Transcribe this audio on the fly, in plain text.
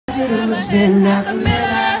it must be nothing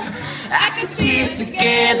better. I could see us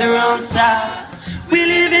together on top. We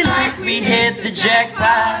living like we hit the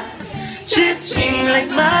jackpot. Cha-ching like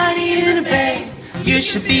money in the bank. You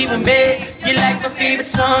should be with me. You like my favorite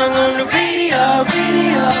song on the radio,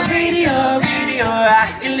 radio, radio, radio.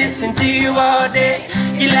 I can listen to you all day.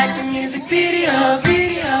 You like the music video,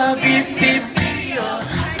 video, video, video.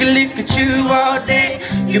 I can look at you all day.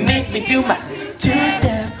 You make me do my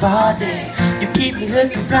two-step all day. You keep me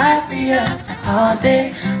looking right for you all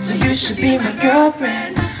day. So you should be my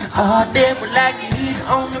girlfriend all day. Well, I can hear it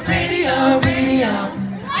on the radio, radio.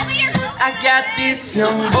 I got this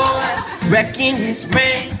young boy wrecking his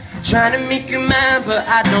brain, trying to make you mine, but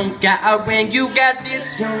I don't got a ring. You got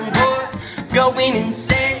this young boy going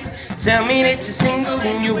insane. Tell me that you're single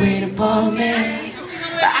when you're waiting for me.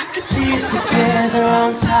 I could see us together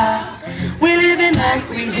on top. We living like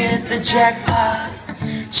we hit the jackpot.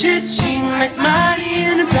 Cha-ching like money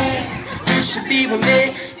in the bank. You should be with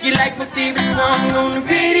me. You like my favorite song on the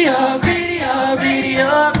radio, radio,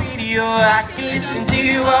 radio, radio. I can listen to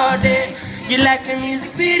you all day. You like the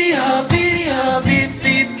music video, video,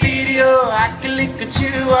 video, video. I can look at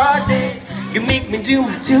you all day. You make me do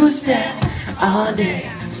my two-step all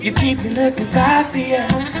day. You keep me looking right for you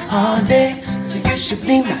all day. So you should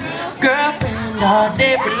be my girlfriend all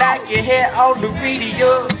day. But like your hair on the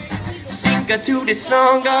radio, sing her to this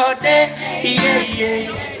song all day. Yeah, yeah,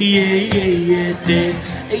 yeah, yeah, yeah.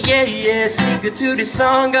 Yeah, yeah, sing her to this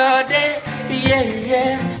song all day. Yeah,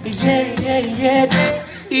 yeah, yeah, yeah, yeah,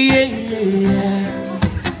 yeah,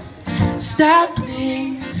 yeah. Stop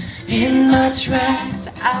me in my tracks.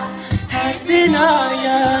 I had to know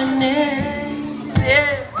your name.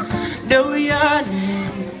 Yeah, know your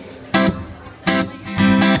name.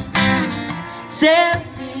 Tell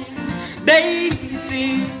me,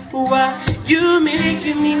 baby, why you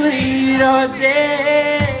making me wait all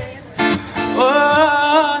day?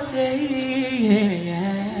 All day,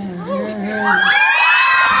 yeah.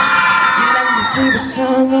 You like my favorite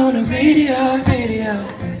song on the radio, radio.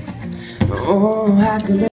 Oh, I could